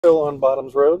Still on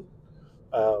Bottoms Road.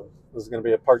 This is going to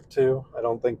be a part two. I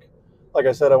don't think, like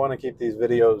I said, I want to keep these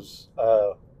videos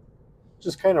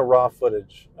just kind of raw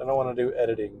footage. I don't want to do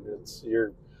editing.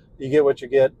 You get what you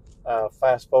get.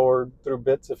 Fast forward through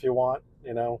bits if you want,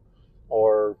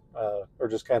 or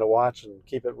just kind of watch and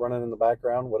keep it running in the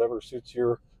background, whatever suits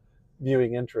your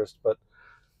viewing interest. But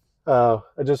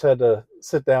I just had to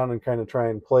sit down and kind of try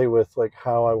and play with like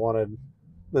how I wanted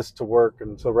this to work,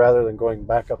 and so rather than going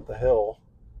back up the hill.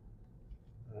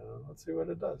 Let's see what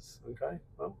it does. Okay,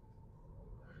 well,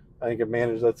 I think it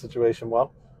managed that situation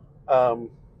well. Um,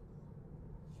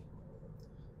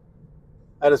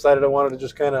 I decided I wanted to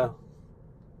just kind of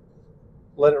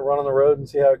let it run on the road and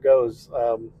see how it goes.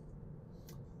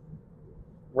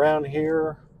 Around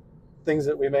here, things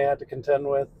that we may have to contend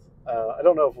with. I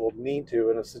don't know if we'll need to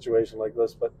in a situation like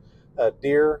this, but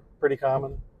deer, pretty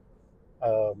common,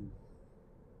 um,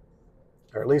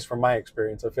 or at least from my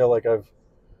experience. I feel like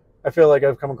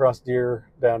I've come across deer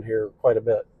down here quite a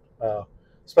bit, uh,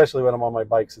 especially when I'm on my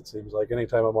bikes. It seems like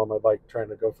anytime I'm on my bike trying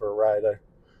to go for a ride, I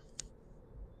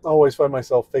always find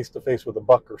myself face to face with a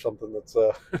buck or something that's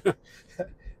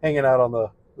hanging out on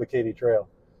the Katy Trail.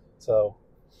 So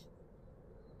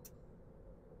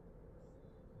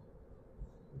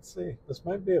let's see. This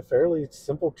might be a fairly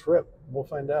simple trip. We'll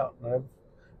find out.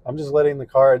 I'm just letting the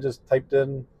car. I just typed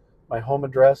in my home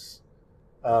address.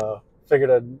 Uh, Figured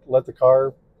I'd let the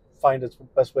car find its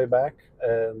best way back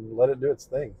and let it do its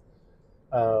thing.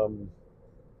 Um,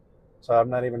 so I'm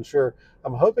not even sure.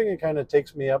 I'm hoping it kind of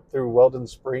takes me up through Weldon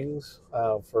Springs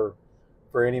for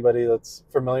anybody that's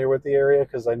familiar with the area,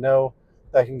 because I know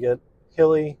that can get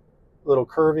hilly, a little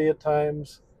curvy at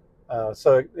times.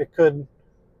 So it could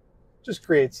just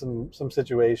create some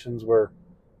situations where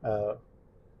uh,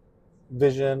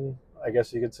 vision, I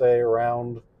guess you could say,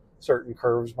 around certain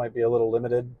curves might be a little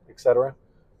limited, etc.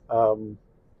 Um,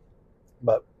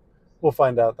 but we'll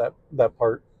find out that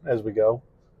part as we go.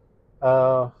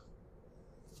 Uh,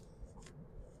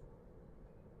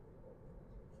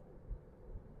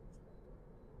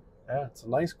 yeah, it's a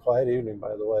nice quiet evening,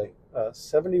 by the way.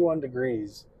 71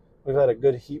 degrees. We've had a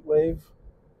good heat wave,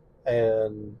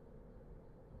 and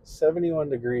 71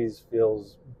 degrees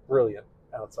feels brilliant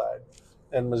outside.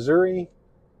 In Missouri,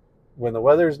 when the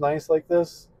weather's nice like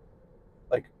this,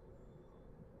 like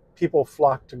people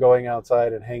flock to going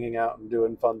outside and hanging out and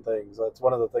doing fun things. That's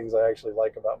one of the things I actually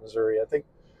like about Missouri. I think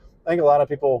a lot of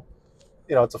people,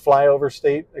 it's a flyover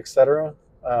state, etc.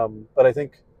 But I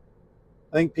think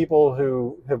people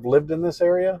who have lived in this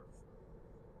area,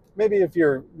 maybe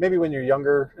when you're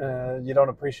younger, you don't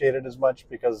appreciate it as much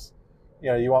because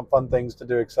you want fun things to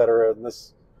do, etc. And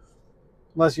this,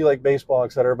 unless you like baseball,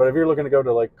 etc. But if you're looking to go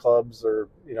to like clubs or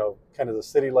kind of the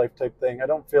city life type thing, I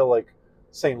don't feel like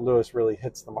St. Louis really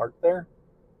hits the mark there.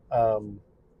 Um,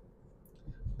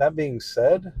 that being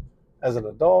said, as an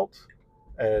adult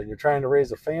and you're trying to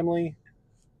raise a family,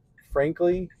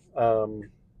 frankly,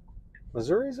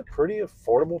 Missouri is a pretty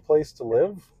affordable place to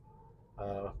live,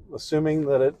 assuming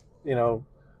that you know,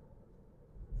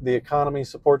 the economy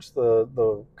supports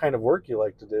the kind of work you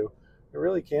like to do. It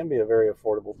really can be a very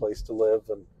affordable place to live,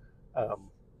 and um,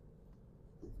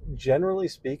 generally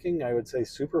speaking, I would say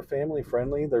super family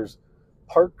friendly. There's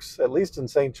parks, at least in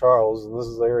St. Charles, and this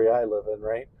is the area I live in,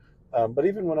 right? But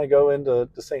even when I go into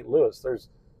St. Louis, there's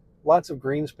lots of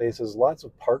green spaces, lots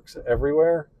of parks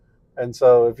everywhere. And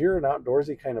so if you're an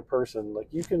outdoorsy kind of person, like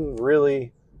you can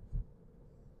really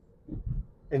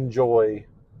enjoy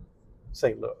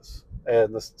St. Louis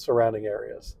and the surrounding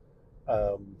areas.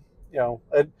 Um,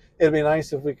 it'd be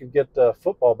nice if we could get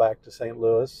football back to St.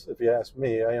 Louis. If you ask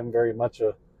me, I am very much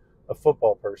a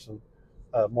football person,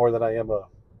 more than I am a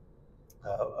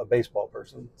baseball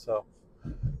person. So,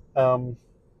 um,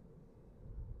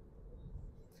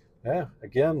 yeah,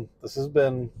 again, this has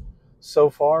been so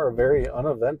far a very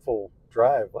uneventful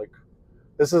drive. Like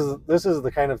this is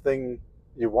the kind of thing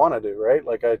you want to do, right?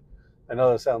 Like I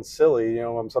know that sounds silly,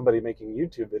 I'm somebody making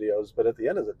YouTube videos, but at the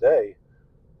end of the day,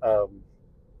 um,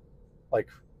 like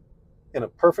in a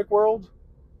perfect world,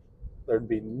 there'd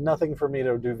be nothing for me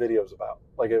to do videos about.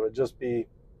 Like it would just be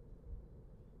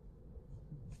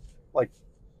like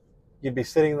you'd be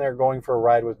sitting there going for a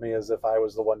ride with me as if I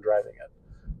was the one driving it.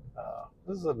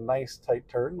 This is a nice tight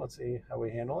turn. Let's see how we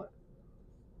handle it.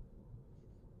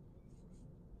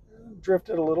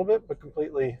 Drifted a little bit, but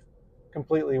completely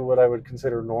what I would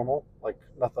consider normal. Like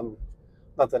nothing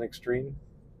extreme.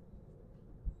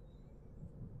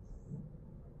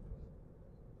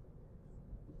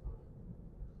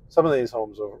 Some of these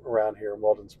homes around here in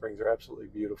Weldon Springs are absolutely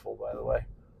beautiful, by the way.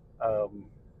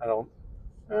 I don't.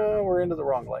 We're into the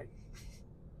wrong lane.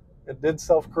 It did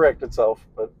self-correct itself,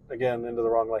 but again, into the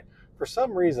wrong lane. For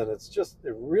some reason, it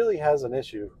really has an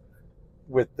issue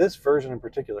with this version in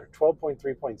particular.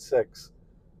 12.3.6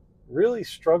 really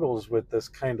struggles with this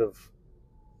kind of,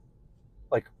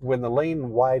 like, when the lane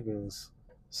widens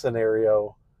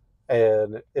scenario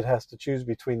and it has to choose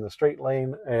between the straight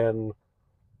lane and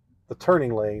the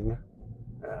turning lane.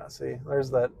 See,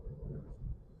 there's that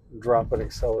drop and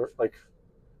accelerate. Like,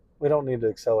 we don't need to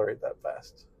accelerate that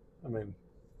fast. I mean,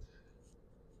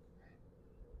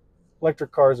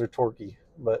 electric cars are torquey,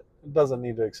 but it doesn't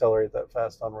need to accelerate that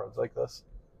fast on roads like this.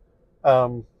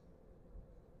 Um,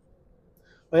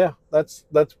 but yeah, that's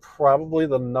probably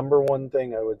the number one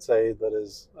thing I would say that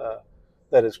is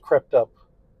crept up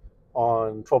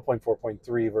on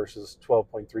 12.4.3 versus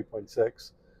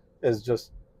 12.3.6 is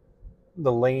just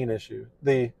the lane issue.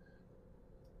 The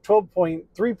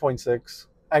 12.3.6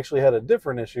 actually had a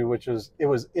different issue, which was it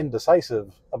was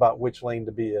indecisive about which lane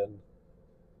to be in,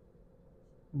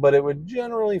 but it would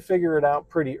generally figure it out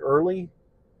pretty early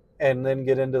and then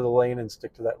get into the lane and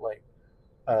stick to that lane.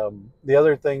 The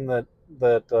other thing that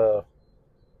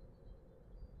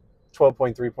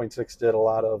 12.3.6 did a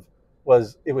lot of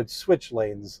was it would switch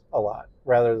lanes a lot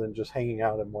rather than just hanging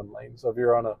out in one lane. So if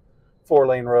you're on a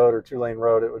 4-lane road or 2-lane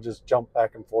road, it would just jump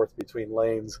back and forth between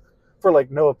lanes for like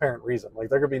no apparent reason. Like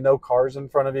there could be no cars in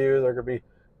front of you, there could be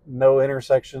no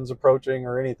intersections approaching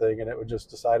or anything, and it would just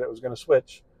decide it was going to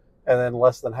switch, and then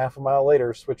less than half a mile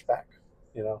later switch back.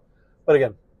 You know, but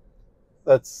again,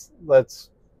 that's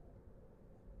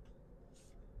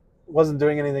wasn't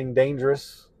doing anything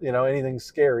dangerous, anything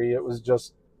scary. It was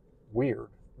just weird,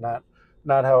 not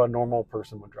how a normal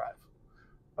person would drive.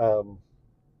 Um,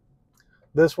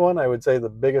 this one, I would say the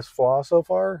biggest flaw so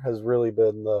far has really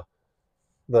been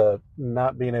the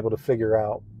not being able to figure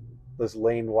out this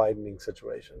lane widening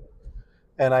situation.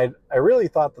 And I really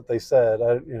thought that they said,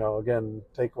 again,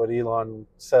 take what Elon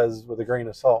says with a grain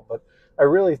of salt, but I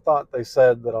really thought they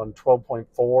said that on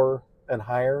 12.4 and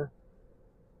higher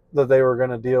that they were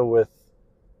going to deal with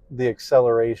the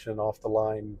acceleration off the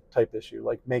line type issue,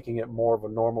 like making it more of a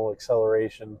normal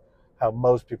acceleration, how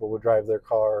most people would drive their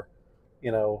car.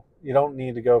 You don't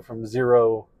need to go from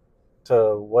 0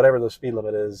 to whatever the speed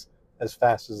limit is as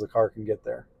fast as the car can get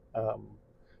there.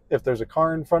 If there's a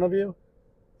car in front of you,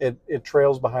 it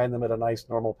trails behind them at a nice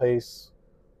normal pace.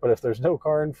 But if there's no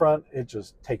car in front, it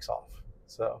just takes off.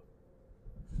 So,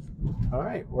 all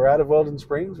right, we're out of Weldon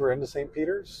Springs. We're into St.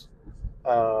 Peter's.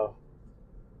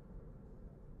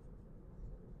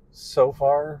 So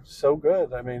far, so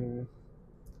good. I mean,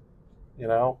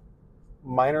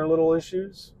 minor little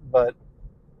issues, but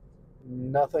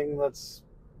nothing that's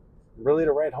really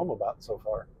to write home about so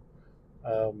far.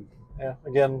 Yeah,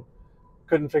 again,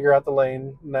 couldn't figure out the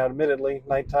lane. Now, admittedly,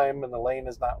 nighttime and the lane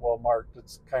is not well marked.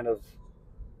 It's kind of,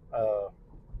 uh,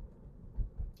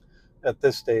 at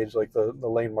this stage, like the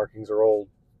lane markings are old.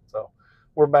 So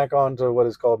we're back on to what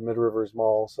is called Mid Rivers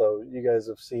Mall. So you guys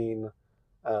have seen,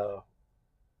 uh,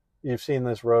 you've seen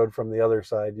this road from the other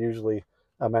side. Usually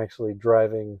I'm actually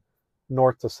driving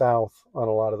north to south on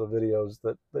a lot of the videos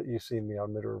that you've seen me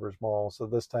on Mid Rivers Mall. So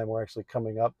this time we're actually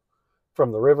coming up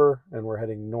from the river and we're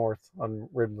heading north on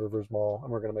Mid Rivers Mall,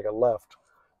 and we're going to make a left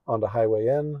onto Highway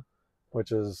N,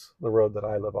 which is the road that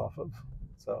I live off of.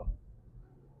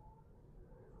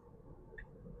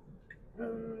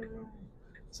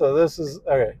 So this is,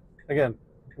 okay, again,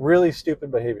 really stupid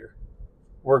behavior.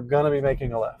 We're going to be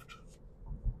making a left.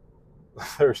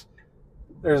 There's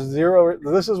zero.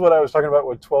 This is what I was talking about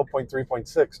with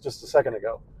 12.3.6 just a second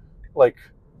ago. Like,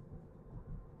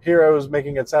 here I was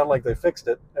making it sound like they fixed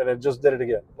it, and it just did it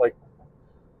again. Like,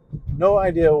 no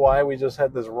idea why we just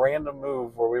had this random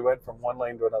move where we went from one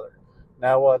lane to another.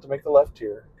 Now we'll have to make the left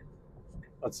here.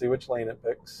 Let's see which lane it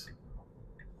picks.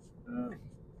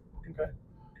 Okay,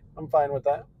 I'm fine with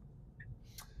that.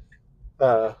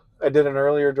 I did an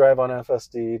earlier drive on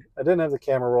FSD. I didn't have the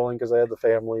camera rolling because I had the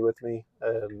family with me,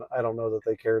 and I don't know that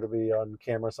they care to be on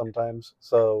camera sometimes.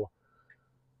 So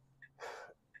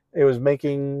it was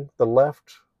making the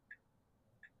left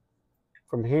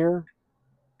from here,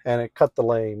 and it cut the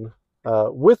lane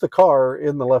with the car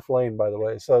in the left lane, by the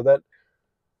way. So that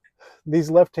these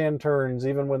left-hand turns,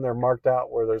 even when they're marked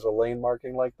out where there's a lane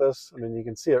marking like this, I mean, you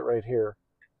can see it right here.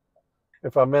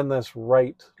 If I'm in this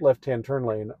right left-hand turn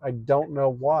lane, I don't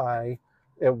know why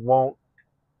it won't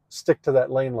stick to that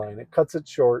lane line. It cuts it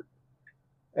short,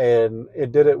 and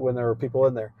it did it when there were people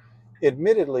in there.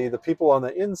 Admittedly, the people on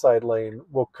the inside lane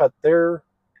will cut their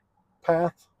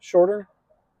path shorter,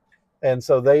 and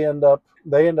so they end up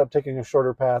taking a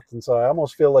shorter path. And so I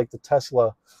almost feel like the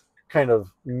Tesla kind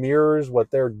of mirrors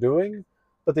what they're doing,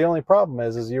 But the only problem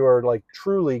is you are like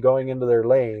truly going into their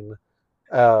lane,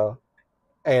 uh,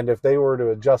 and if they were to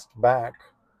adjust back,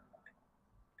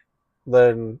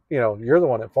 then you're the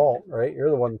one at fault, right? You're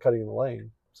the one cutting the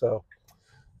lane. So,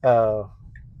 uh,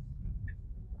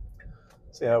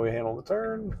 see how we handle the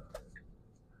turn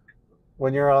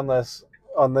when you're on this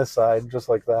side, just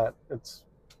like that. It's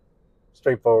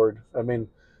straightforward. I mean,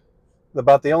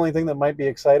 about the only thing that might be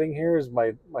exciting here is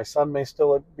my son may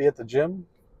still be at the gym,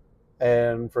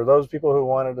 and for those people who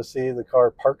wanted to see the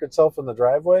car park itself in the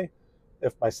driveway,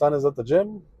 if my son is at the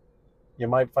gym, you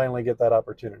might finally get that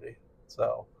opportunity.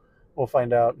 So we'll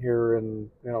find out here in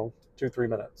 2-3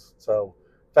 minutes. So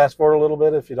fast forward a little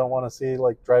bit if you don't want to see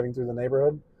like driving through the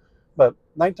neighborhood. But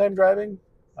nighttime driving,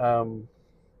 I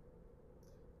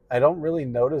don't really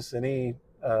notice any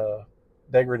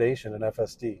degradation in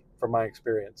FSD from my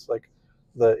experience. Like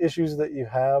the issues that you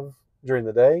have during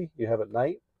the day, you have at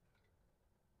night.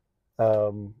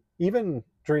 Even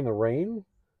during the rain,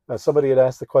 somebody had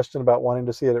asked the question about wanting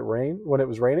to see it at rain when it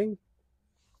was raining.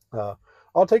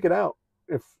 I'll take it out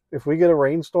if we get a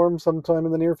rainstorm sometime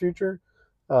in the near future.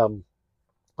 Um,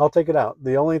 I'll take it out.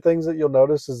 The only things that you'll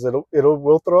notice is that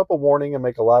will throw up a warning and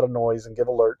make a lot of noise and give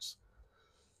alerts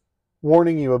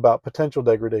warning you about potential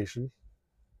degradation.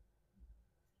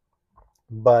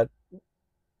 But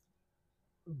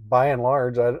by and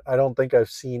large, I don't think I've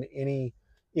seen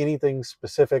anything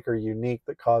specific or unique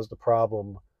that caused a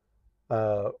problem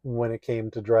when it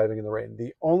came to driving in the rain.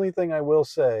 The only thing I will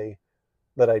say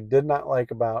that I did not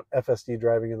like about FSD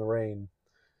driving in the rain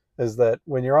is that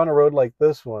when you're on a road like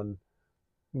this one,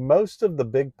 most of the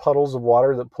big puddles of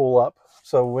water that pull up,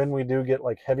 so when we do get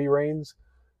like heavy rains,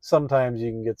 sometimes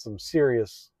you can get some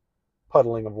serious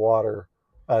puddling of water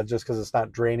just because it's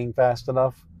not draining fast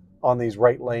enough on these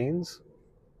right lanes.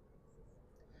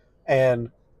 And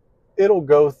it'll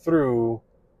go through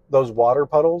those water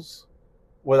puddles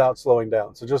without slowing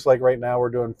down. So just like right now we're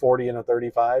doing 40 and a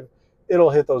 35, it'll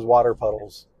hit those water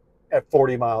puddles at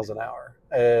 40 miles an hour.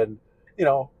 And,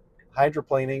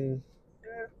 hydroplaning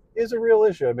is a real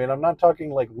issue. I mean, I'm not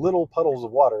talking like little puddles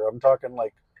of water. I'm talking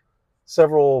like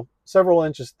several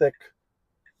inches thick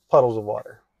puddles of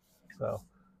water. So,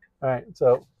 all right.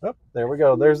 So, there we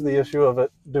go. There's the issue of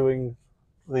it doing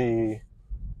the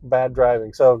bad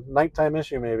driving. So, nighttime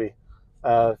issue maybe.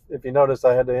 If you noticed,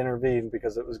 I had to intervene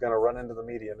because it was going to run into the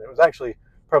median. It was actually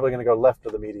probably going to go left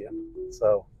of the median.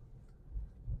 So,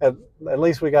 at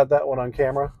least we got that one on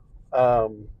camera.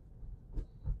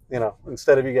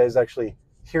 Instead of you guys actually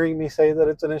hearing me say that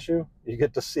it's an issue, you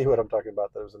get to see what I'm talking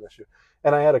about, that it was an issue.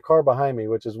 And I had a car behind me,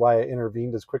 which is why I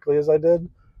intervened as quickly as I did.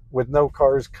 With no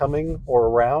cars coming or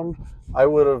around, I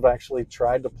would have actually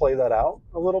tried to play that out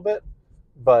a little bit,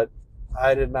 but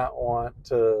I did not want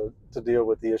to deal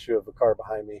with the issue of a car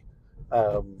behind me,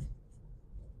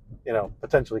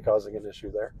 potentially causing an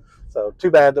issue there. So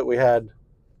too bad that we had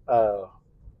a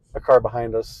car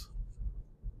behind us,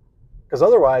 because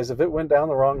otherwise, if it went down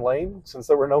the wrong lane, since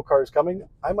there were no cars coming,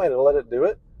 I might have let it do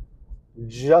it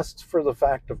just for the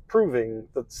fact of proving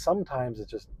that sometimes it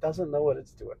just doesn't know what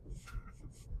it's doing.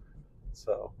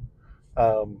 So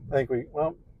I think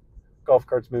golf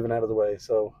cart's moving out of the way.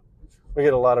 So we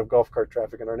get a lot of golf cart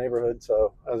traffic in our neighborhood.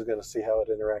 So I was going to see how it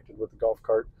interacted with the golf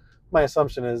cart. My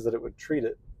assumption is that it would treat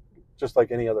it just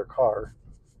like any other car,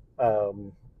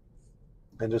 and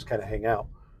just kind of hang out.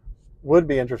 Would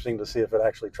be interesting to see if it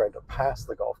actually tried to pass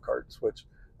the golf carts, which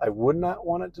I would not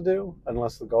want it to do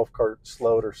unless the golf cart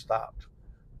slowed or stopped,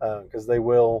 because they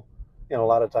will. A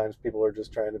lot of times people are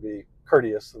just trying to be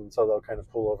courteous, and so they'll kind of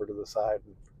pull over to the side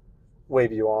and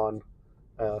wave you on,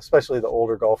 especially the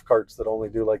older golf carts that only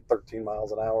do like 13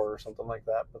 miles an hour or something like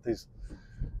that. But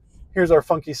here's our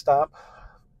funky stop.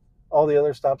 All the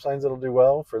other stop signs that'll do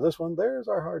well. For this one, there's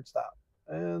our hard stop,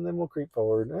 and then we'll creep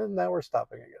forward, and now we're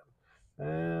stopping again.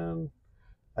 And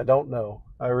I don't know.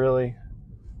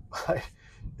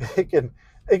 It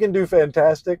can do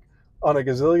fantastic on a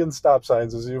gazillion stop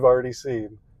signs, as you've already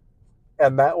seen,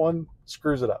 and that one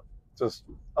screws it up. Just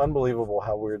unbelievable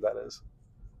how weird that is.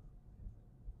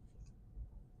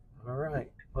 All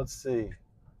right, let's see.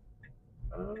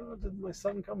 Did my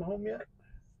son come home yet?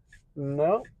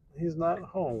 No, he's not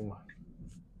home.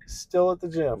 Still at the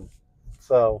gym.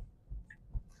 So,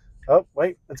 oh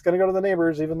wait, it's gonna go to the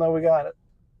neighbors, even though we got it.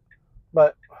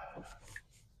 But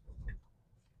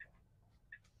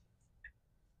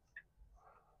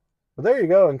there you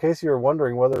go, in case you were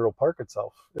wondering whether it'll park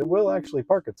itself. It will actually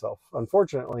park itself.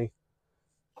 Unfortunately,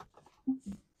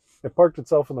 it parked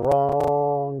itself in the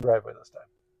wrong driveway this time.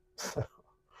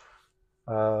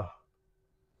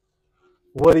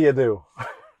 What do you do?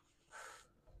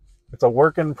 It's a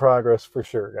work in progress for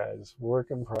sure, guys.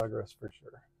 Work in progress for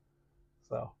sure.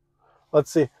 So let's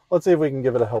see if we can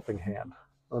give it a helping hand.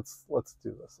 Let's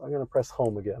do this. I'm gonna press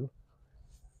home again.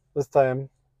 This time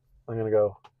I'm gonna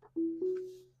go.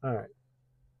 All right.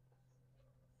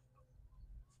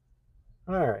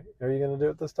 All right. Are you gonna do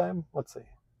it this time? Let's see.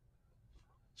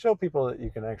 Show people that you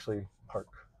can actually park.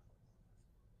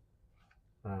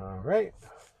 All right.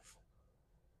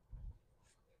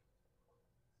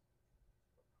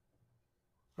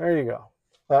 There you go.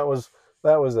 That was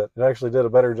it. It actually did a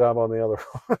better job on the other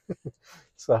one.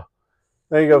 So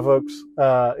there you go, folks.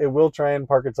 It will try and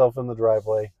park itself in the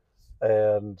driveway,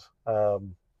 and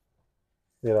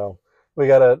you know, we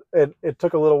got to. It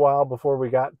took a little while before we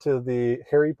got to the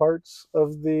hairy parts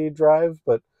of the drive,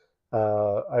 but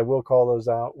I will call those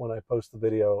out when I post the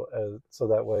video, so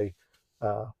that way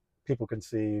uh, people can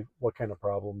see what kind of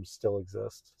problems still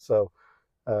exist. So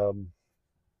um,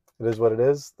 it is what it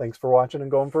is. Thanks for watching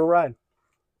and going for a ride.